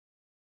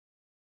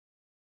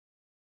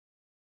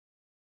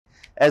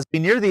as we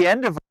near the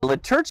end of our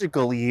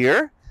liturgical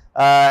year,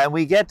 and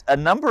we get a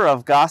number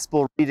of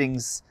gospel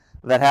readings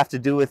that have to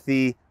do with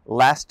the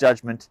Last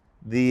Judgment,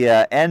 the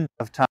end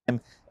of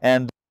time.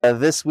 And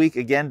this week,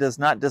 again, does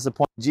not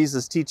disappoint.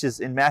 Jesus teaches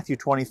in Matthew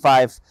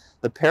 25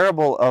 the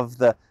parable of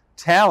the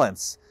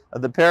talents,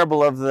 the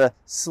parable of the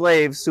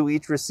slaves who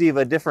each receive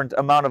a different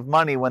amount of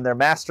money when their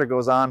master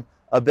goes on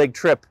a big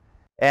trip.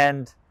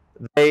 And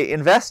they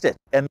invest it,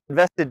 and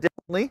invest it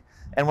differently.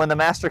 And when the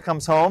master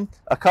comes home,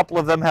 a couple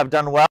of them have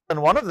done well,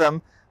 and one of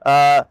them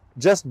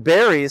just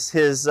buries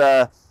his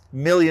 $1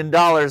 million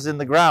in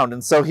the ground.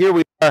 And so here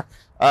we are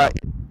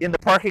in the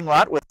parking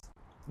lot with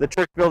the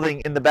church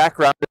building in the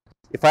background.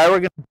 If I were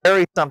going to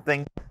bury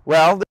something,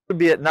 well, this would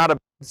be not a...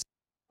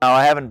 Now,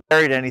 I haven't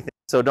buried anything,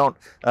 so don't...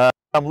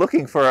 I'm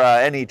looking for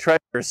any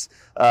treasures.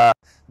 But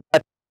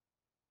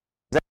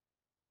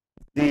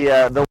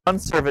the one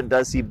servant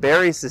does, he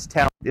buries his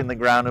talent in the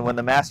ground, and when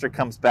the master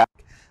comes back,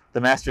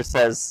 the master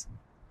says,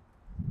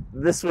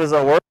 "This was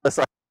a worthless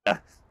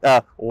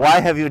idea. Why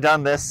have you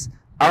done this?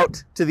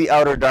 Out to the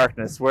outer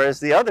darkness." Whereas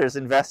the others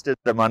invested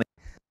the money,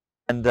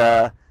 and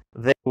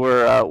they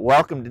were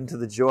welcomed into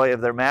the joy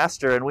of their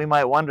master. And we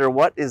might wonder,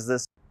 what is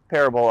this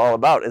parable all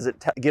about? Is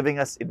it giving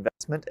us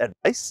investment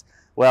advice?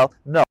 Well,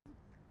 no.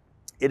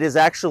 It is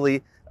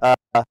actually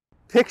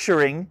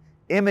picturing,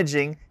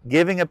 imaging,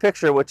 giving a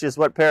picture, which is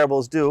what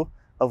parables do,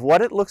 of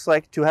what it looks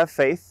like to have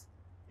faith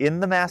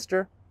in the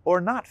master or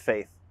not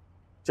faith,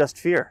 just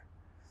fear.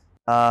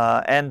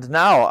 And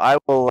now I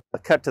will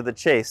cut to the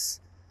chase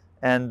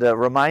and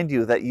remind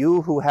you that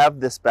you who have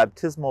this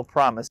baptismal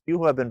promise, you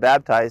who have been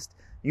baptized,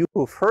 you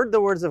who've heard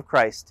the words of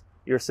Christ,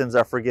 your sins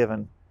are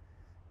forgiven.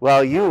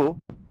 Well, you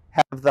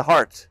have the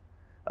heart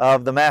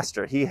of the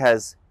master. He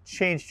has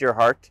changed your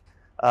heart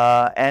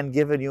and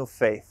given you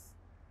faith.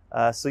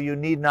 So you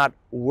need not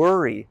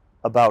worry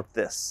about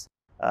this.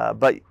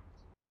 But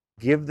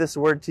give this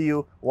word to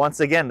you once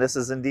again. This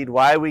is indeed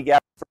why we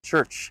gather for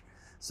church,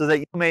 so that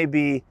you may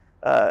be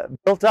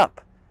built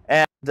up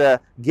and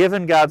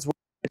given God's word,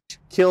 which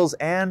kills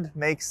and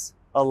makes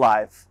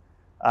alive.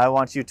 I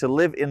want you to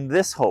live in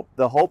this hope,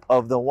 the hope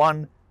of the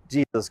one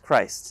Jesus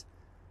Christ.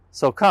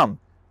 So come,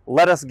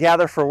 let us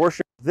gather for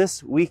worship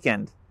this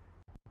weekend,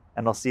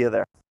 and I'll see you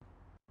there.